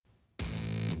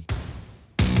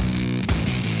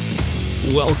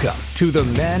Welcome to the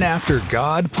Men After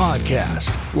God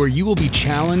podcast, where you will be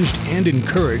challenged and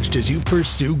encouraged as you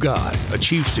pursue God,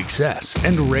 achieve success,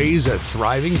 and raise a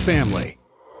thriving family.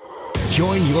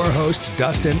 Join your host,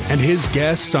 Dustin, and his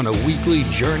guests on a weekly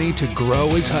journey to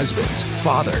grow as husbands,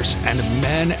 fathers, and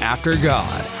men after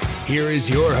God. Here is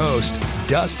your host,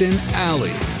 Dustin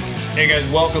Alley. Hey guys,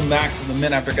 welcome back to the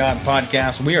Men After God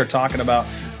podcast. We are talking about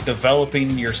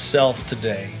developing yourself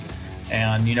today.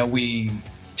 And,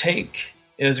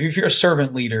 if you're a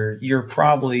servant leader, you're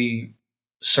probably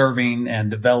serving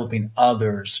and developing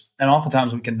others. And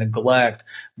oftentimes we can neglect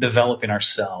developing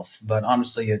ourselves. But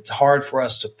honestly, it's hard for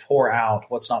us to pour out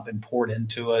what's not been poured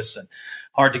into us and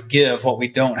hard to give what we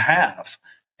don't have.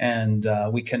 And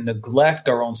we can neglect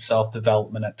our own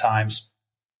self-development at times.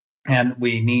 And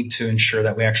we need to ensure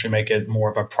that we actually make it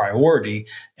more of a priority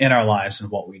in our lives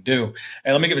and what we do.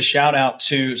 And let me give a shout out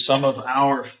to some of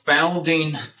our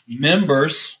founding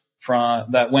members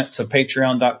that went to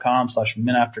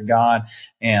patreon.com/menaftergod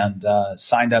and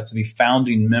signed up to be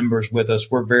founding members with us.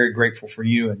 We're very grateful for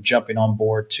you and jumping on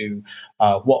board to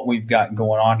what we've got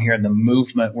going on here and the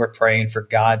movement we're praying for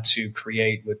God to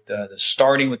create with the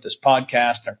starting with this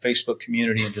podcast, our Facebook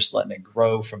community, and just letting it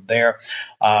grow from there.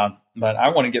 But I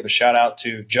want to give a shout out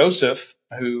to Joseph,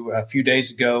 who a few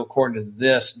days ago, according to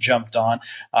this, jumped on.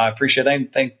 I appreciate that. I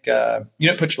think you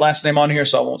didn't put your last name on here,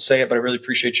 so I won't say it, but I really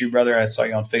appreciate you, brother. I saw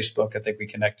you on Facebook. I think we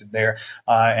connected there.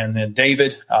 And then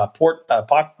David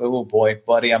oh boy,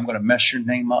 buddy, I'm going to mess your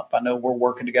name up. I know we're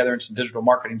working together in some digital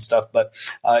marketing stuff, but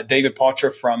David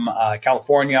Potter from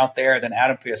California out there, then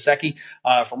Adam Piasecki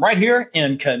from right here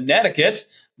in Connecticut,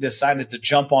 decided to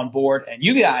jump on board. And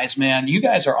you guys, man, you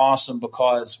guys are awesome,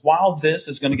 because while this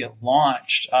is going to get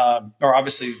launched, or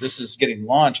obviously this is getting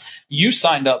launched, you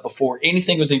signed up before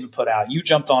anything was even put out. You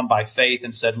jumped on by faith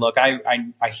and said, look, I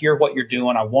hear what you're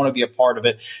doing. I want to be a part of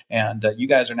it. And you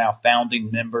guys are now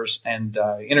founding members and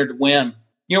entered to win.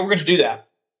 We're going to do that.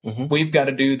 Mm-hmm. We've got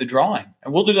to do the drawing,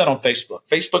 and we'll do that on Facebook,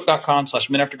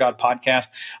 facebook.com/menaftergod podcast.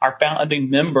 Our founding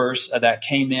members that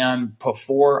came in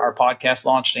before our podcast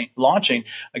launching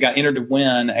got entered to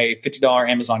win a $50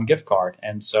 Amazon gift card.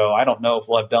 And so I don't know if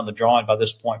we'll have done the drawing by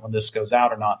this point when this goes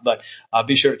out or not, but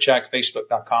be sure to check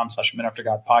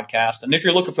facebook.com/menaftergod podcast. And if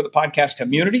you're looking for the podcast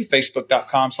community,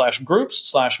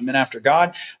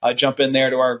 facebook.com/groups/menaftergod, jump in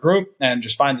there to our group and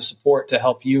just find the support to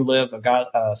help you live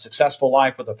a successful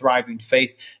life with a thriving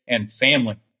faith and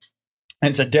family.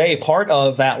 And today, part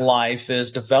of that life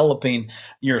is developing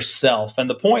yourself. And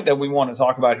the point that we want to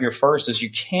talk about here first is you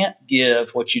can't give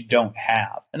what you don't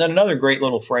have. And then another great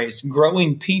little phrase,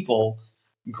 growing people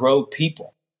grow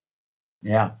people.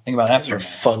 Yeah, think about that. Those are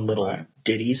fun little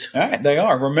ditties. All right, they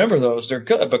are. Remember those. They're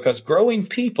good, because growing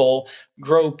people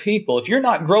grow people. If you're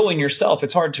not growing yourself,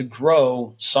 it's hard to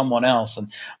grow someone else.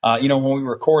 And, when we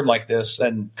record like this,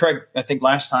 and Craig, I think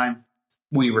last time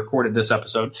we recorded this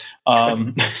episode,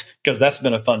 because that's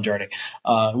been a fun journey.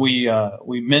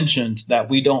 We mentioned that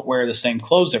we don't wear the same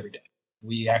clothes every day.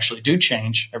 We actually do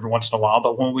change every once in a while,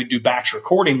 but when we do batch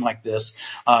recording like this,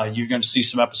 you're going to see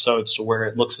some episodes to where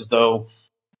it looks as though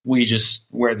we just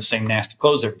wear the same nasty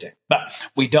clothes every day. But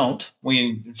we don't.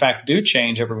 We, in fact, do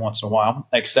change every once in a while,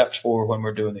 except for when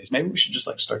we're doing these. Maybe we should just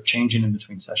start changing in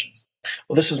between sessions.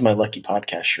 Well, this is my Lucky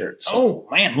Podcast shirt. So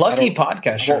Lucky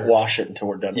Podcast shirt. I won't wash it until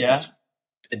we're done with this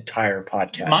entire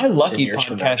podcast. My Lucky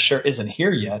Podcast shirt isn't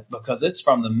here yet, because it's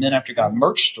from the Men After God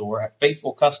merch store at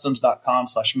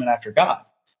faithfulcustoms.com/menaftergod.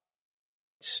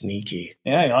 Sneaky.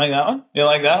 Yeah, you like that one? You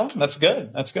like that one? That's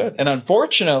good. That's good. And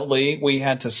unfortunately, we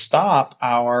had to stop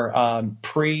our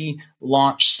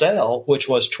pre-launch sale, which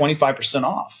was 25%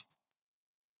 off.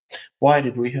 Why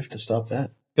did we have to stop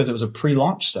that? Because it was a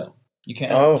pre-launch sale. You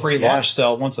can't have a pre-launch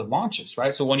sale once it launches,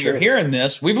 right? So when you're hearing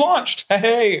this, we've launched.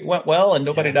 Hey, it went well and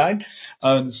nobody died.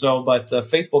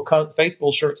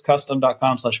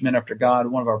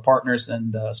 faithfulshirtscustom.com/menaftergod, one of our partners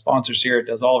and sponsors here,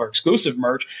 does all of our exclusive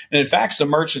merch. And in fact, some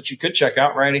merch that you could check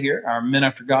out right here, our Men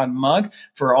After God mug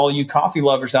for all you coffee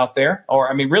lovers out there.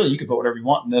 Or, really, you can put whatever you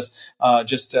want in this.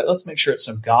 Let's make sure it's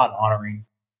some God-honoring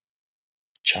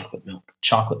chocolate milk,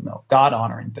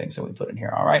 God-honoring things that we put in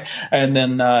here. All right. And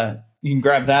then, you can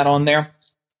grab that on there.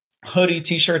 Hoodie,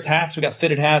 t-shirts, hats. We got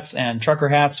fitted hats and trucker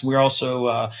hats. We're also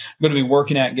going to be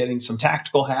working at getting some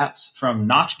tactical hats from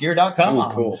notchgear.com. Oh,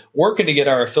 cool. Working to get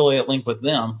our affiliate link with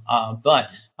them. But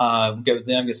get with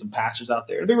them, get some patches out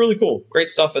there. It'll be really cool. Great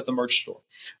stuff at the merch store.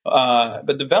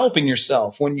 But developing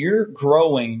yourself, when you're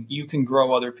growing, you can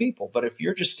grow other people. But if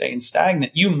you're just staying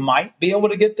stagnant, you might be able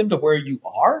to get them to where you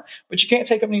are, but you can't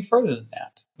take them any further than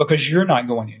that, because you're not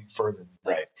going any further than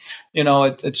that. Right.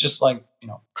 It's just like,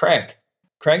 Craig.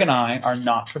 Craig and I are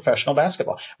not professional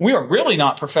basketball. We are really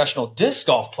not professional disc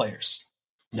golf players.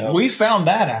 No. We found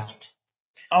that out.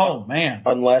 Oh, man.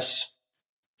 Unless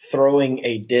throwing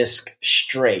a disc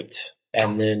straight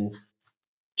and then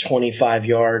 25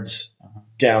 yards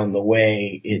down the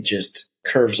way, it just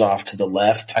curves off to the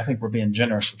left. I think we're being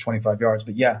generous with 25 yards,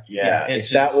 but yeah. If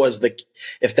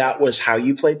that was how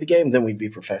you played the game, then we'd be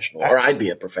professional, or I'd be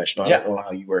a professional. I don't know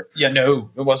how you were. Yeah, no,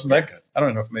 it wasn't that good. I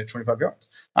don't know if I made 25 yards.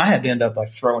 I had to end up like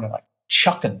throwing it, like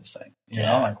chucking the thing, you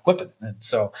know, like whipping it. And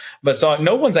so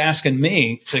no one's asking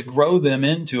me to grow them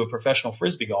into a professional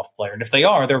Frisbee golf player. And if they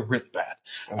are, they're really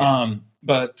bad.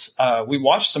 But we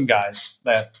watched some guys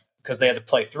because they had to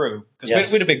play through, because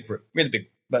we had a big group.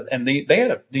 And they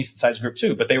had a decent sized group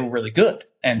too, but they were really good.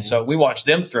 And so we watched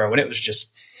them throw, and it was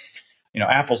just,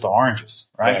 apples to oranges,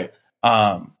 right?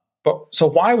 But so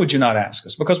why would you not ask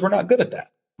us? Because we're not good at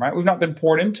that, right? We've not been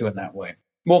poured into in that way.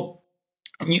 Well,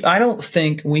 I don't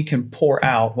think we can pour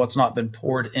out what's not been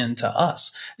poured into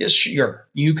us. Yes, sure,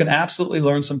 you can absolutely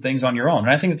learn some things on your own, and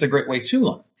I think it's a great way to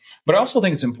learn. But I also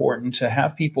think it's important to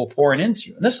have people pouring into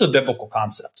you. And this is a biblical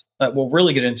concept that we'll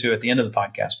really get into at the end of the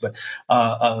podcast, but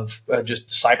of just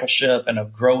discipleship and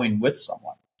of growing with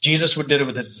someone. Jesus did it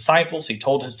with his disciples. He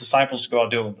told his disciples to go out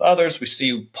and do it with others. We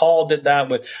see Paul did that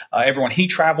with everyone he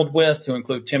traveled with, to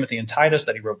include Timothy and Titus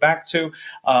that he wrote back to.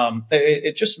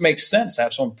 It just makes sense to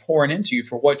have someone pouring into you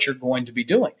for what you're going to be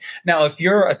doing. Now, if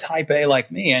you're a type A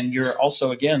like me, and you're also,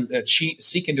 again,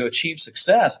 seeking to achieve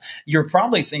success, you're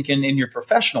probably thinking in your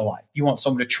professional life, you want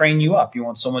someone to train you up. You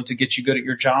want someone to get you good at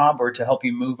your job, or to help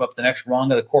you move up the next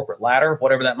rung of the corporate ladder,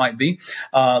 whatever that might be.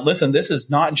 Listen, this is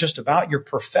not just about your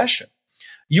profession.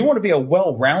 You want to be a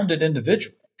well-rounded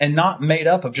individual and not made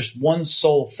up of just one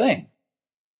sole thing.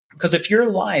 Because if your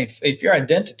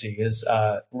identity is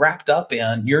wrapped up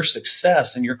in your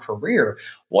success and your career,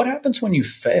 what happens when you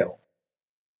fail?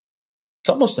 It's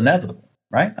almost inevitable,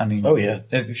 right? I mean,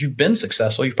 if you've been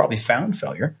successful, you've probably found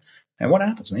failure. And what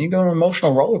happens, man? You go on an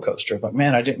emotional roller coaster of like,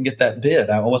 man, I didn't get that bid.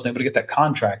 I wasn't able to get that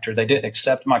contract, or they didn't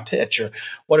accept my pitch, or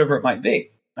whatever it might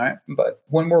be. All right. But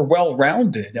when we're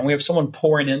well-rounded and we have someone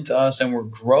pouring into us, and we're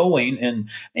growing in,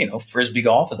 Frisbee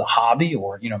golf as a hobby,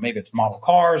 or, maybe it's model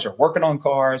cars, or working on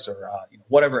cars, or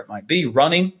whatever it might be,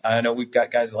 running. I know we've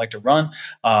got guys that like to run,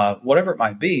 whatever it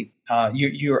might be.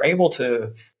 You're able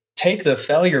to take the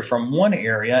failure from one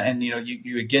area, and,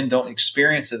 you again don't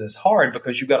experience it as hard,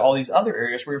 because you've got all these other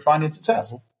areas where you're finding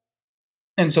success.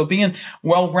 And so being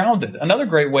well-rounded. Another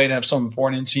great way to have someone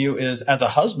pouring into you is as a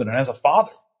husband and as a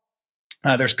father.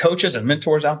 There's coaches and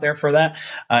mentors out there for that,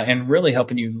 and really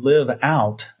helping you live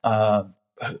out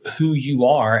who you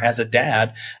are as a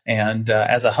dad and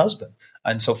as a husband.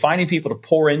 And so finding people to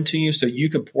pour into you so you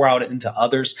can pour out into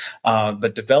others,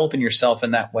 but developing yourself in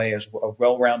that way as a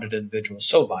well-rounded individual is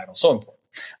so vital, so important.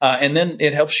 And then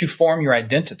it helps you form your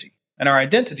identity. And our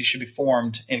identity should be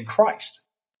formed in Christ.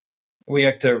 We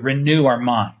have to renew our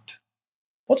mind.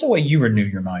 What's the way you renew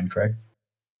your mind, Craig?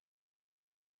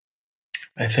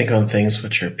 I think on things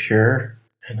which are pure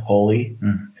and holy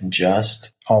and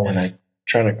just. Always. And I'm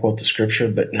trying to quote the scripture,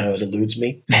 but now it eludes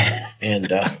me.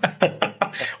 And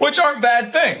which aren't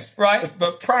bad things, right?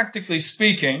 But practically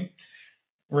speaking,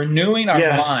 renewing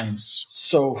our minds.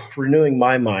 So renewing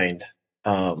my mind,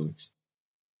 you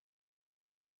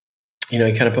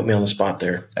kind of put me on the spot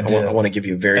there. I want to give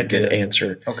you a very good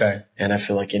answer. Okay. And I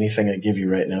feel like anything I give you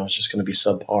right now is just going to be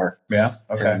subpar. Yeah.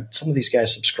 Okay. And some of these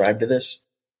guys subscribe to this.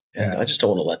 And I just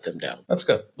don't want to let them down. That's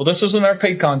good. Well, this isn't our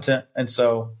paid content, and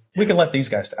so we can let these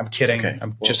guys. I'm kidding. Okay.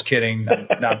 Just kidding.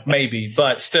 Not maybe,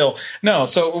 but still. No.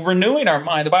 So renewing our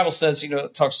mind, the Bible says,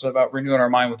 it talks about renewing our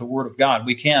mind with the Word of God.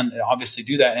 We can obviously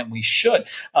do that, and we should.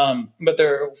 But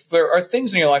there are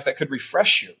things in your life that could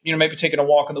refresh you. Maybe taking a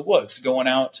walk in the woods, going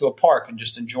out to a park and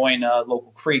just enjoying a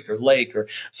local creek or lake or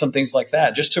some things like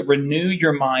that, just to renew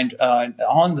your mind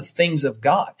on the things of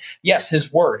God. Yes,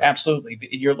 His Word, absolutely.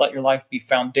 Let your life be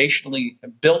foundationally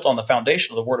built on the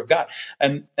foundation of the Word of God,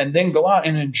 and then go out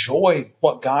and enjoy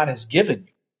what God has given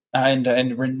you, and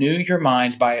renew your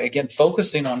mind by, again,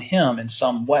 focusing on Him in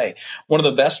some way. One of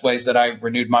the best ways that I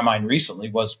renewed my mind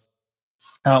recently was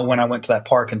when I went to that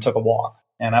park and took a walk.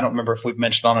 And I don't remember if we've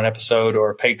mentioned on an episode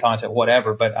or paid content,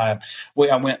 whatever, but I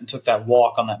went and took that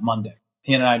walk on that Monday.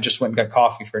 He and I just went and got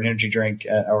coffee for an energy drink,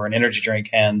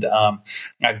 and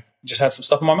I just had some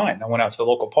stuff in my mind. I went out to a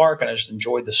local park and I just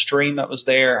enjoyed the stream that was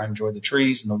there. I enjoyed the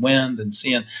trees and the wind and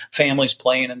seeing families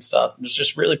playing and stuff. I was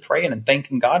just really praying and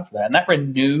thanking God for that. And that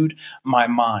renewed my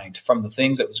mind from the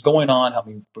things that was going on, helped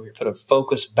me put a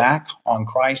focus back on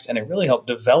Christ. And it really helped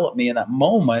develop me in that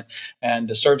moment.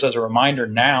 And it serves as a reminder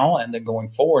now and then going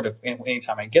forward, if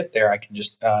anytime I get there, I can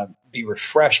just be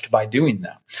refreshed by doing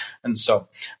that. And so,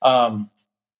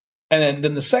 and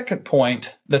then the second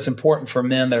point that's important for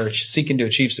men that are seeking to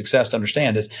achieve success to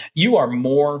understand is you are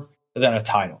more than a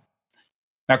title.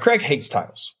 Now, Craig hates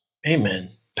titles.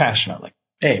 Amen. Passionately.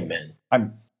 Amen.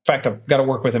 In fact, I've got to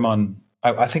work with him on,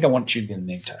 I think I want you to get a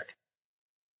name tag.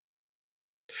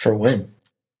 For when?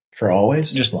 For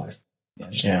always? Just life.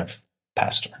 Yeah. Life.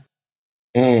 Pastor.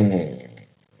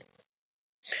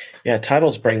 Yeah,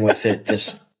 titles bring with it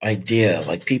this idea,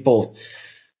 like people,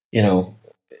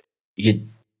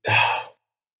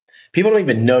 people don't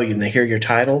even know you, and they hear your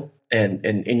title, and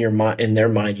in your mind, in their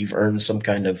mind, you've earned some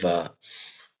kind of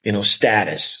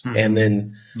status, mm-hmm. and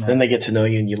then they get to know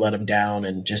you, and you let them down,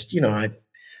 and just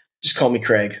just call me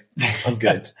Craig. I'm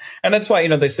good. And that's why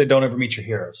they say don't ever meet your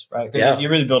heroes, right? Because you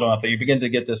really build off that. You begin to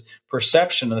get this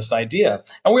perception of this idea,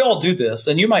 and we all do this.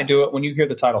 And you might do it when you hear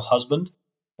the title husband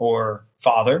or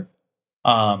father,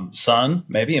 son,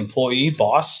 maybe employee,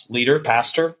 boss, leader,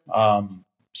 pastor,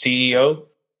 CEO.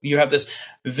 You have this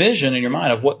vision in your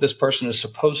mind of what this person is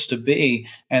supposed to be.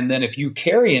 And then if you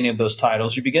carry any of those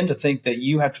titles, you begin to think that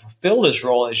you have to fulfill this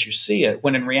role as you see it,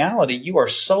 when in reality, you are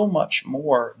so much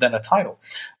more than a title.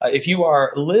 If you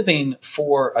are living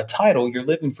for a title, you're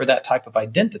living for that type of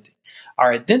identity.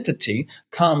 Our identity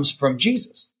comes from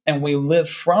Jesus, and we live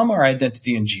from our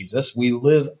identity in Jesus. We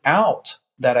live out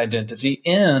that identity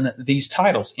in these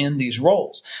titles, in these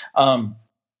roles,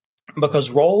 because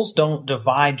roles don't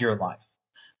divide your life.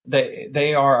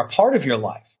 They are a part of your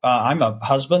life. I'm a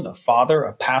husband, a father,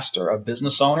 a pastor, a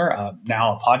business owner,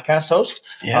 now a podcast host.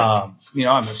 Yeah.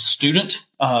 I'm a student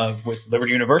with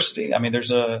Liberty University. I mean,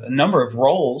 there's a number of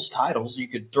roles, titles you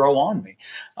could throw on me.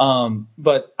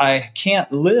 But I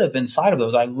can't live inside of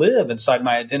those. I live inside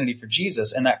my identity for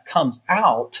Jesus, and that comes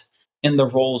out in the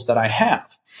roles that I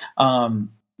have.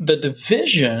 The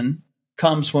division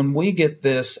comes when we get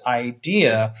this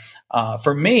idea.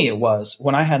 For me, it was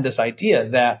when I had this idea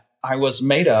that I was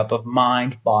made up of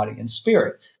mind, body, and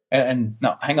spirit. And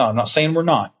no, hang on, I'm not saying we're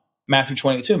not. Matthew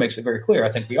 22 makes it very clear. I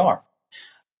think we are.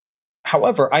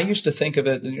 However, I used to think of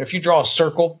it, if you draw a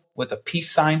circle with a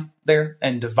peace sign there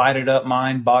and divide it up,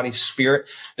 mind, body, spirit,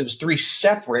 it was three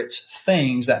separate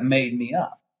things that made me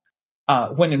up.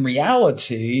 When in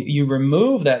reality, you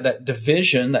remove that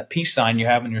division, that peace sign you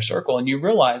have in your circle, and you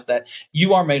realize that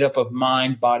you are made up of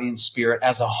mind, body, and spirit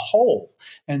as a whole.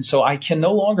 And so I can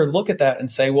no longer look at that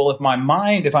and say, well,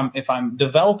 if I'm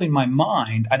developing my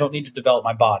mind, I don't need to develop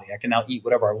my body. I can now eat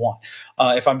whatever I want.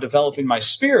 If I'm developing my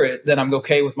spirit, then I'm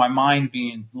okay with my mind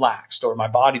being laxed or my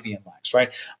body being laxed,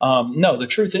 right? No, the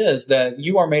truth is that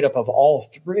you are made up of all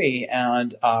three,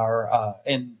 and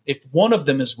if one of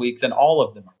them is weak, then all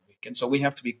of them are. And so we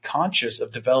have to be conscious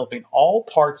of developing all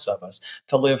parts of us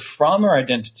to live from our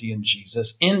identity in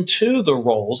Jesus into the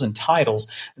roles and titles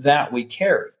that we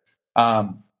carry.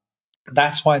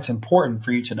 That's why it's important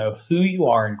for you to know who you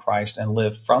are in Christ and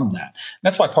live from that. And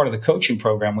that's why part of the coaching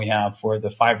program we have for the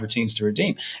 5 routines to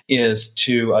redeem is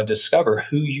to discover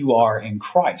who you are in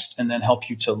Christ and then help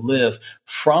you to live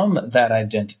from that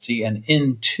identity and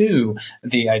into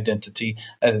the identity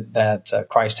that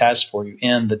Christ has for you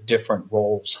in the different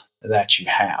roles that you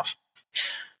have.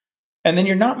 And then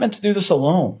you're not meant to do this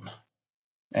alone.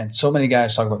 And so many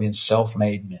guys talk about being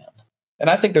self-made men.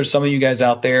 And I think there's some of you guys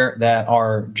out there that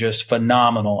are just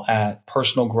phenomenal at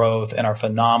personal growth and are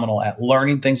phenomenal at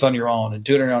learning things on your own and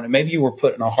doing it on your own. And maybe you were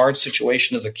put in a hard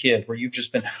situation as a kid where you've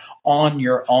just been on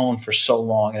your own for so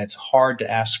long and it's hard to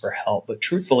ask for help. But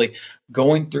truthfully,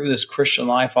 going through this Christian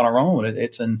life on our own,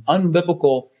 it's an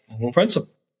unbiblical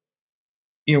principle.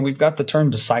 We've got the term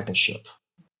discipleship.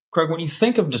 Craig, when you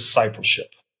think of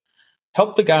discipleship,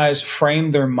 help the guys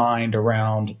frame their mind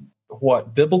around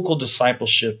what biblical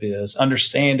discipleship is,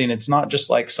 understanding it's not just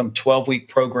like some 12-week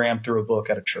program through a book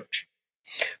at a church.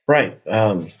 Right.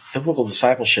 Biblical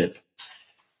discipleship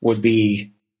would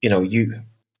be,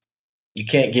 you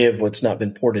can't give what's not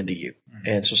been poured into you. Mm-hmm.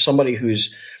 And so somebody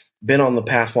who's been on the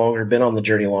path longer, been on the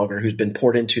journey longer, who's been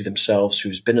poured into themselves,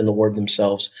 who's been in the Word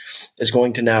themselves, is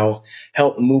going to now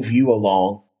help move you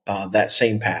along that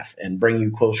same path and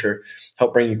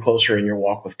help bring you closer in your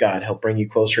walk with God, help bring you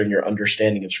closer in your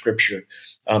understanding of Scripture,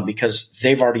 because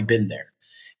they've already been there.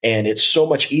 And it's so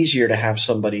much easier to have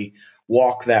somebody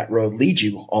walk that road, lead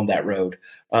you on that road,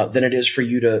 than it is for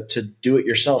you to do it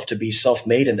yourself, to be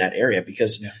self-made in that area.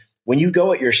 Because when you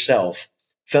go it yourself,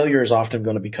 failure is often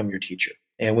going to become your teacher.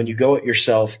 And when you go it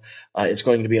yourself, it's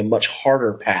going to be a much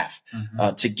harder path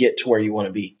to get to where you want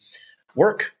to be.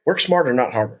 Work smarter,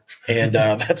 not harder. And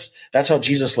that's how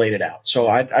Jesus laid it out. So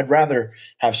I'd rather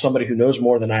have somebody who knows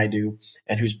more than I do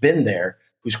and who's been there,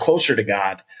 who's closer to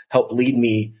God, help lead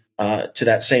me to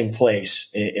that same place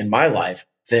in my life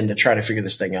than to try to figure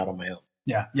this thing out on my own.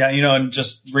 Yeah. And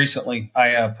just recently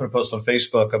I put a post on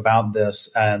Facebook about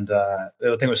this, and I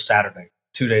think it was Saturday,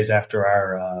 2 days after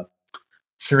our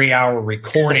 3-hour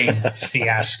recording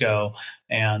fiasco.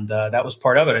 And that was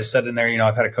part of it. I said in there,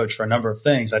 I've had a coach for a number of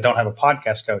things. I don't have a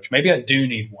podcast coach. Maybe I do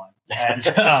need one.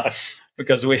 And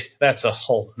because that's a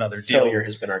whole nother deal. Failure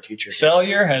has been our teacher.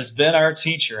 Failure has been our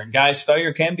teacher. And guys,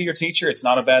 failure can be your teacher. It's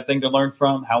not a bad thing to learn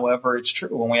from. However, it's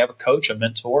true. When we have a coach, a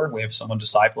mentor, we have someone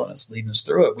discipling us, leading us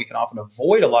through it, we can often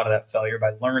avoid a lot of that failure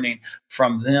by learning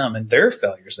from them and their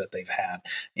failures that they've had,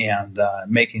 and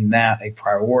making that a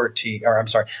priority,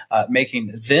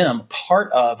 making them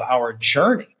part of our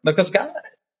journey, because God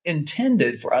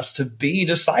intended for us to be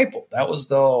discipled. That was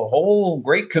the whole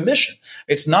Great Commission.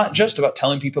 It's not just about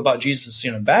telling people about Jesus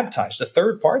and baptized. The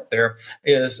third part there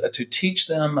is to teach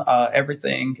them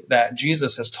everything that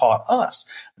Jesus has taught us.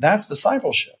 That's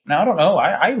discipleship. Now, I don't know.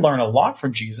 I learn a lot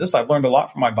from Jesus. I've learned a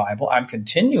lot from my Bible. I'm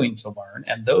continuing to learn.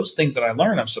 And those things that I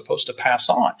learn, I'm supposed to pass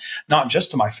on, not just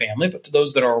to my family, but to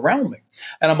those that are around me.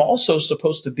 And I'm also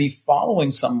supposed to be following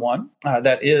someone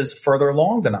that is further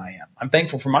along than I am. I'm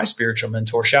thankful for my spiritual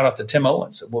mentor. Shout out to Tim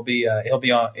Owens. He'll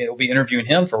be interviewing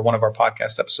him for one of our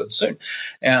podcast episodes soon.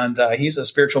 And he's a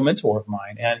spiritual mentor of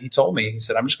mine. And he told me, he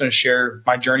said, I'm just going to share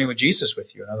my journey with Jesus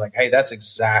with you. And I was like, hey, that's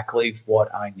exactly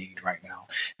what I need right now.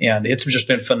 And it's just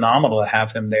been phenomenal to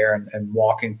have him there and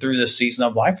walking through this season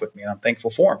of life with me. And I'm thankful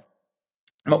for him.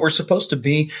 But we're supposed to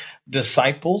be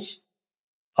disciples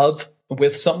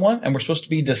with someone, and we're supposed to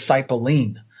be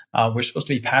discipling. We're supposed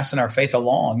to be passing our faith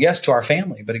along, yes, to our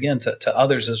family, but again, to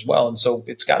others as well. And so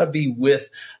it's got to be with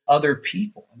other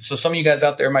people. And so some of you guys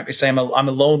out there might be saying, I'm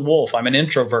a lone wolf, I'm an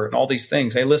introvert, and all these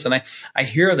things. Hey, listen, I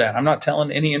hear that. I'm not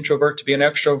telling any introvert to be an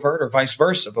extrovert or vice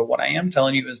versa. But what I am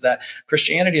telling you is that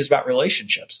Christianity is about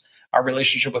relationships, our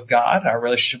relationship with God, our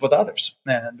relationship with others.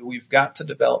 And we've got to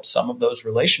develop some of those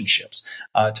relationships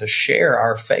to share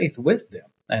our faith with them.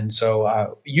 And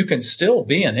so you can still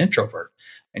be an introvert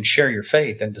and share your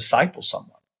faith and disciple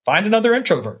someone. Find another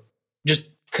introvert. Just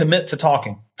commit to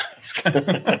talking.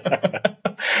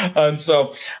 And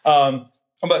so,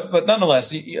 but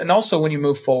nonetheless, and also when you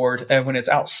move forward and when it's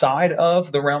outside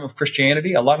of the realm of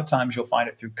Christianity, a lot of times you'll find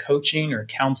it through coaching or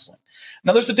counseling.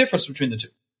 Now, there's a difference between the two.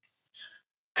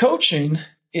 Coaching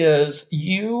is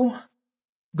you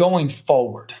going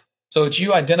forward. So it's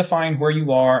you identifying where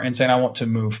you are and saying, I want to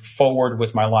move forward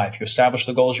with my life. You establish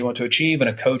the goals you want to achieve, and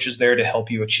a coach is there to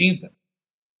help you achieve them.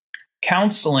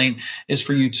 Counseling is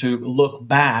for you to look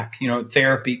back,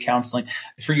 therapy, counseling,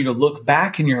 for you to look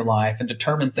back in your life and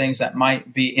determine things that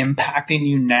might be impacting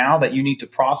you now that you need to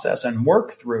process and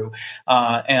work through.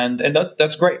 And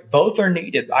that's great. Both are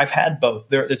needed. I've had both.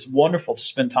 It's wonderful to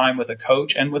spend time with a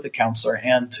coach and with a counselor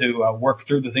and to work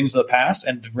through the things of the past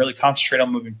and to really concentrate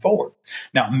on moving forward.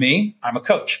 Now, I'm a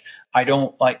coach. I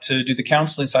don't like to do the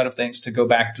counseling side of things, to go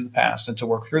back to the past and to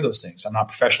work through those things. I'm not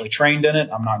professionally trained in it.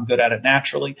 I'm not good at it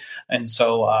naturally. And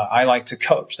so I like to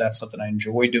coach. That's something I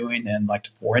enjoy doing and like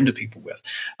to pour into people with.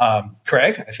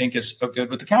 Craig, I think, is so good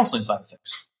with the counseling side of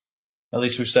things. At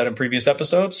least we've said in previous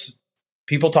episodes,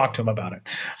 people talk to him about it.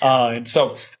 And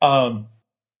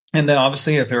then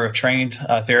obviously if they're a trained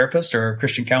therapist or a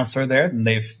Christian counselor there,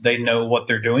 then they know what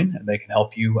they're doing and they can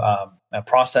help you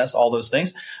process all those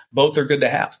things. Both are good to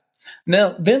have.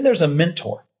 Now, then there's a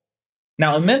mentor.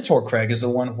 Now, a mentor, Craig, is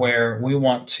the one where we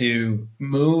want to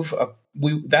move.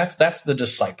 That's the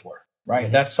discipler, right?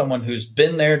 Mm-hmm. That's someone who's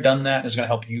been there, done that, and is going to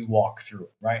help you walk through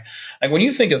it, right? Like when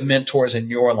you think of mentors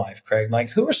in your life, Craig, like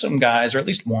who are some guys, or at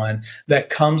least one, that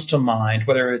comes to mind,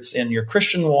 whether it's in your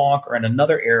Christian walk or in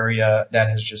another area that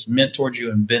has just mentored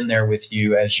you and been there with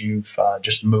you as you've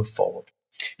just moved forward?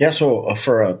 Yeah, so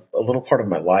for a little part of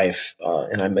my life,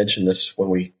 and I mentioned this when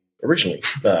we originally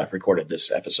recorded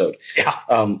this episode. Yeah.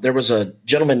 There was a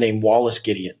gentleman named Wallace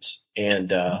Gideons, and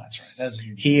that's right.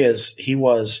 He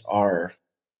was our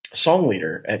song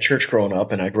leader at church growing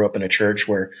up, and I grew up in a church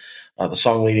where the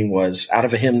song leading was out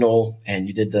of a hymnal, and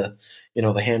you did the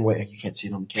hand wave. You can't see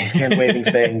it on the hand waving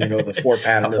thing, the 4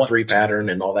 pattern, the 3 pattern,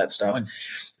 and all that stuff.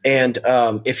 And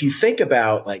if you think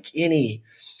about like any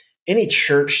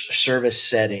church service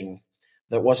setting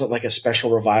that wasn't like a special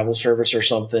revival service or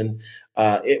something.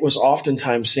 It was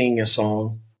oftentimes singing a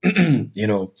song, I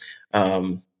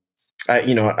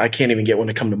can't even get one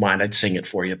to come to mind. I'd sing it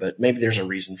for you, but maybe there's a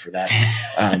reason for that.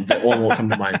 That one won't come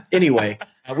to mind. Anyway,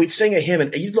 we'd sing a hymn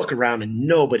and you'd look around and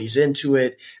nobody's into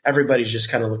it. Everybody's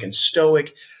just kind of looking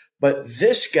stoic. But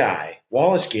this guy,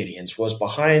 Wallace Gideons, was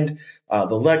behind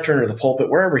the lectern or the pulpit,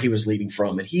 wherever he was leading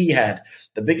from. And he had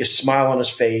the biggest smile on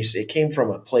his face. It came from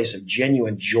a place of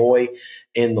genuine joy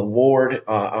in the Lord.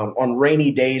 On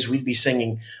rainy days, we'd be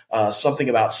singing something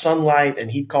about sunlight,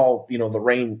 and he'd call, the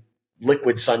rain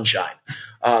liquid sunshine.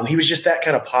 He was just that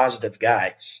kind of positive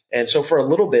guy. And so for a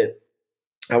little bit,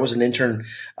 I was an intern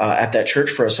at that church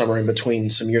for a summer in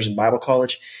between some years in Bible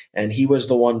college, and he was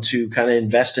the one to kind of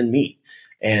invest in me.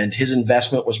 And his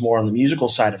investment was more on the musical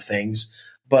side of things,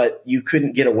 but you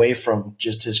couldn't get away from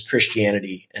just his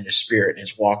Christianity and his spirit and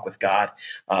his walk with God.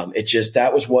 That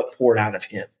was what poured out of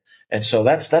him. And so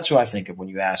that's who I think of when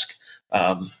you ask,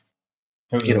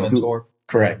 who's a mentor?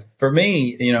 Correct. For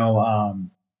me,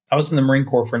 I was in the Marine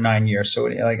Corps for 9 years. So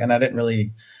and I didn't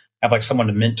really have someone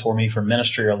to mentor me for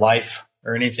ministry or life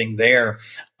or anything there.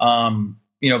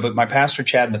 But my pastor,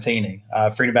 Chad Matheny,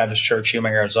 Freedom Baptist Church, Yuma,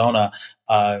 Arizona,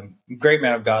 great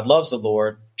man of God, loves the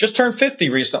Lord, just turned 50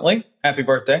 recently. Happy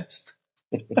birthday.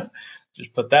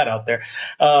 Just put that out there.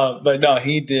 But no,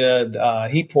 he did.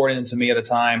 He poured into me at a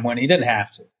time when he didn't have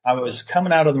to. I was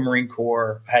coming out of the Marine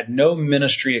Corps, had no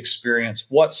ministry experience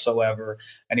whatsoever,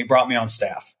 and he brought me on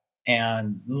staff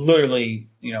and literally,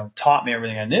 taught me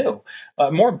everything I knew.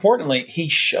 More importantly, he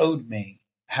showed me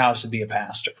how to be a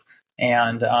pastor.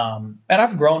 And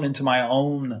I've grown into my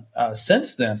own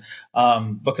since then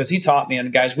because he taught me.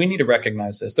 And guys, we need to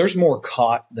recognize this. There's more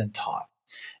caught than taught.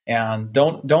 And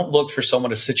don't look for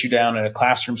someone to sit you down in a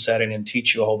classroom setting and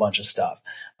teach you a whole bunch of stuff.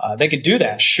 They could do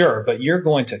that, sure, but you're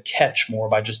going to catch more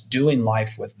by just doing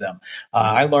life with them.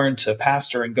 I learned to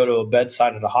pastor and go to a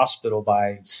bedside at a hospital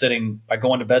by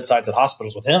going to bedsides at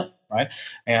hospitals with him, right?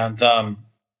 And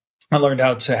I learned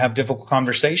how to have difficult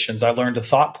conversations. I learned a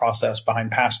thought process behind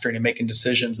pastoring and making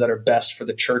decisions that are best for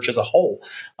the church as a whole.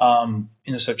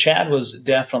 So Chad was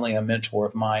definitely a mentor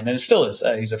of mine, and it still is.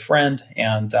 He's a friend,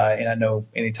 and I know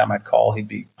anytime I'd call,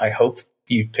 I hope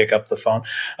you'd pick up the phone.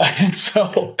 And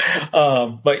so,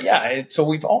 so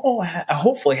we've all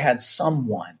hopefully had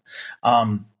someone,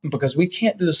 because we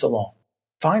can't do this alone.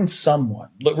 Find someone.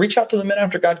 Reach out to the Men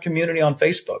After God community on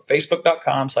Facebook,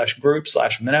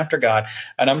 facebook.com/group/Men After God.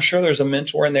 And I'm sure there's a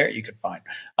mentor in there you could find.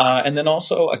 And then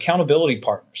also accountability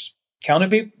partners.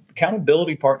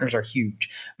 Accountability partners are huge.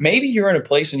 Maybe you're in a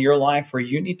place in your life where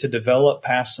you need to develop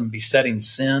past some besetting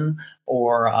sin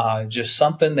or just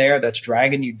something there that's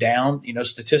dragging you down.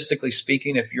 Statistically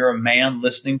speaking, if you're a man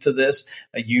listening to this,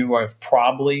 you have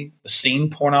probably seen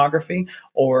pornography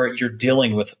or you're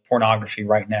dealing with pornography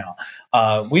right now.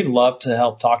 We'd love to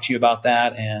help talk to you about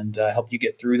that and help you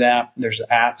get through that. There's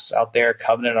apps out there,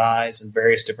 Covenant Eyes and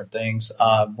various different things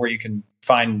where you can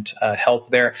find help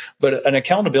there. But an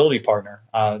accountability partner,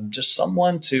 just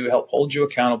someone to help hold you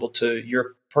accountable to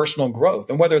your personal growth.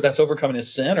 And whether that's overcoming a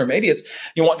sin, or maybe it's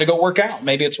you want to go work out,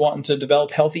 maybe it's wanting to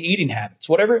develop healthy eating habits,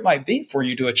 whatever it might be for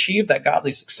you to achieve that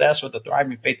godly success with a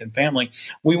thriving faith and family,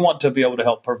 we want to be able to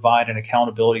help provide an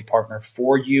accountability partner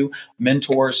for you,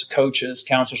 mentors, coaches,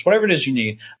 counselors, whatever it is you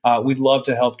need. We'd love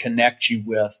to help connect you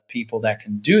with people that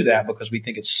can do that because we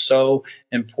think it's so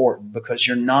important, because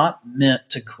you're not meant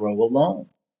to grow alone.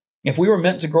 If we were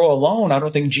meant to grow alone, I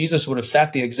don't think Jesus would have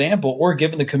set the example or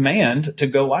given the command to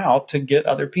go out to get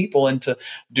other people and to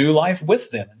do life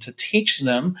with them and to teach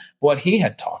them what he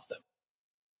had taught them.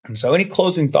 And so any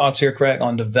closing thoughts here, Craig,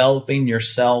 on developing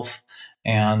yourself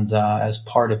and as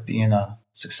part of being a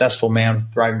successful man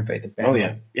with thriving faith and family? Oh,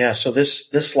 yeah. Yeah. So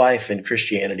this life in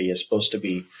Christianity is supposed to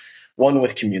be one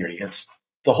with community. It's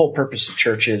the whole purpose of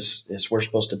church is we're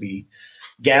supposed to be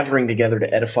gathering together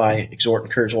to edify, exhort,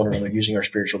 encourage one another using our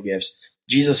spiritual gifts.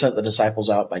 Jesus sent the disciples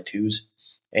out by twos,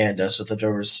 and so that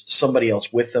there was somebody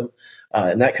else with them.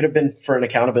 And that could have been for an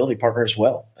accountability partner as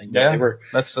well.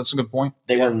 That's a good point.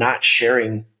 They were not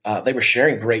sharing. They were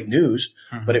sharing great news,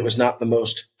 but it was not the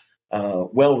most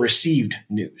well-received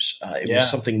news. It was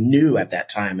something new at that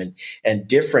time and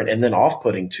different, and then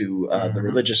off-putting to the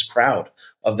religious crowd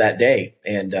of that day.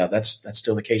 And that's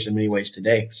still the case in many ways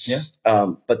today. Yeah.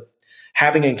 But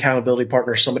having an accountability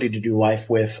partner, somebody to do life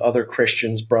with, other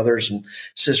Christians, brothers and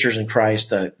sisters in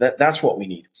Christ, that's what we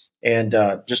need. And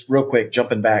just real quick,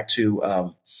 jumping back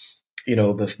to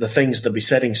the things, the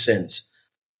besetting sins.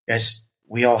 Guys,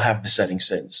 we all have besetting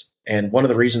sins. And one of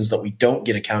the reasons that we don't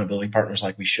get accountability partners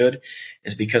like we should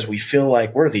is because we feel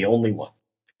like we're the only one.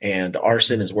 and our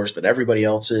sin is worse than everybody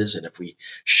else's. And if we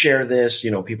share this,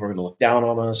 people are going to look down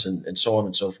on us and so on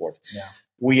and so forth. Yeah.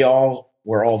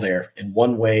 We're all there in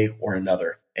one way or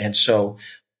another. And so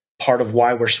part of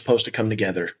why we're supposed to come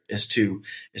together is to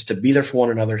be there for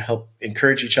one another, to help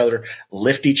encourage each other,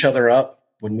 lift each other up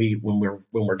when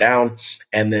we're down,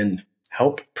 and then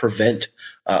help prevent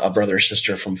a brother or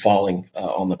sister from falling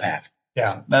on the path.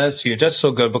 Yeah, that is huge. That's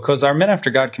so good, because our Men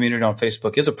After God community on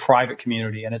Facebook is a private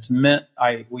community, and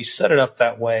we set it up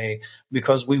that way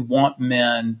because we want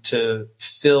men to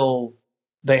feel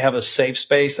they have a safe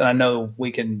space. And I know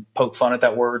we can poke fun at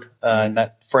that word and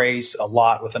that phrase a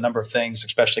lot with a number of things,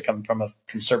 especially coming from a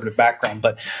conservative background.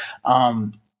 But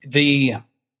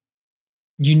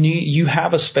you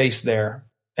have a space there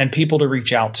and people to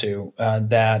reach out to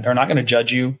that are not going to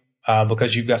judge you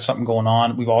because you've got something going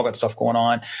on. We've all got stuff going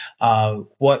on.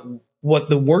 What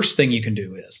the worst thing you can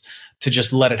do is to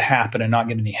just let it happen and not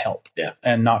get any help,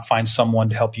 and not find someone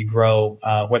to help you grow,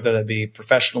 whether that be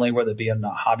professionally, whether it be in a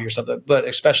hobby or something, but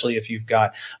especially if you've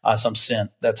got some sin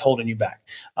that's holding you back,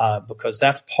 because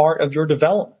that's part of your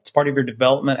development. It's part of your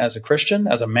development as a Christian,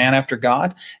 as a man after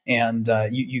God. And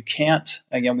you can't,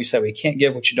 again, we say we can't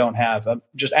give what you don't have.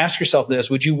 Just ask yourself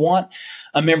this: would you want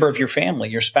a member of your family,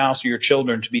 your spouse or your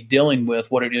children, to be dealing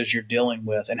with what it is you're dealing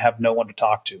with and have no one to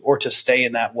talk to, or to stay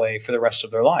in that way for the rest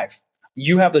of their life?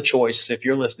 You have the choice, if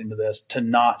you're listening to this, to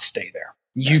not stay there.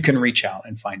 You can reach out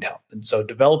and find help. And so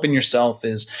developing yourself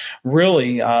is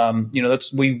really,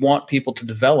 we want people to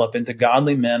develop into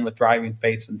godly men with thriving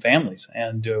faiths and families.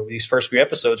 And these first few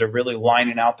episodes are really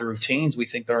lining out the routines we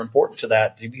think are important to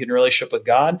that. You can relationship with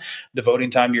God,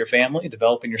 devoting time to your family,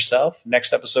 developing yourself.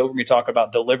 Next episode, we're going to talk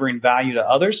about delivering value to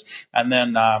others. And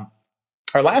then our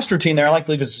last routine there, I like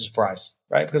to leave as a surprise,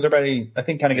 right? Because everybody, I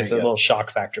think, kind of gets a little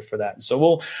shock factor for that. And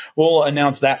so we'll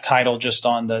announce that title just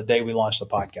on the day we launch the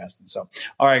podcast. And so,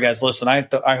 all right, guys, listen,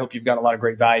 I hope you've got a lot of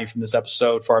great value from this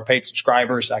episode. For our paid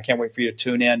subscribers, I can't wait for you to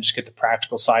tune in, just get the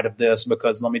practical side of this,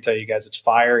 because let me tell you guys, it's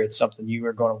fire. It's something you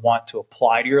are going to want to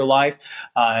apply to your life.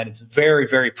 And it's very,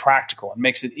 very practical. It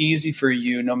makes it easy for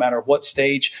you, no matter what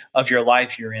stage of your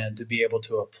life you're in, to be able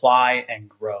to apply and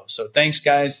grow. So thanks,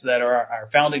 guys, that are our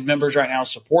founding members right now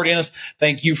supporting us.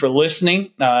 Thank you for listening.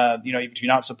 Even if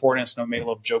you're not supporting us, I made a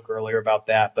little joke earlier about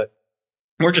that, but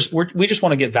we just want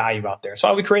to get value out there.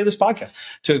 So we created this podcast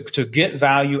to get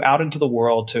value out into the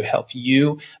world, to help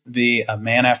you be a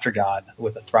man after God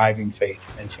with a thriving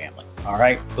faith and family. All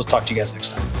right. We'll talk to you guys next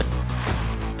time.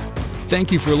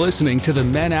 Thank you for listening to the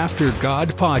Men After God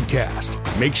podcast.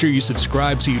 Make sure you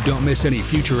subscribe so you don't miss any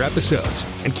future episodes,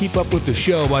 and keep up with the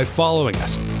show by following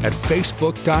us at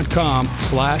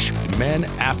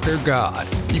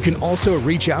facebook.com/menaftergod. You can also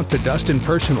reach out to Dustin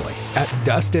personally at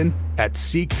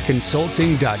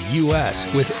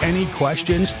dustin@seekconsulting.us with any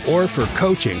questions or for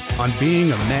coaching on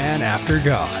being a man after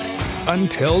God.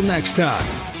 Until next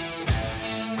time.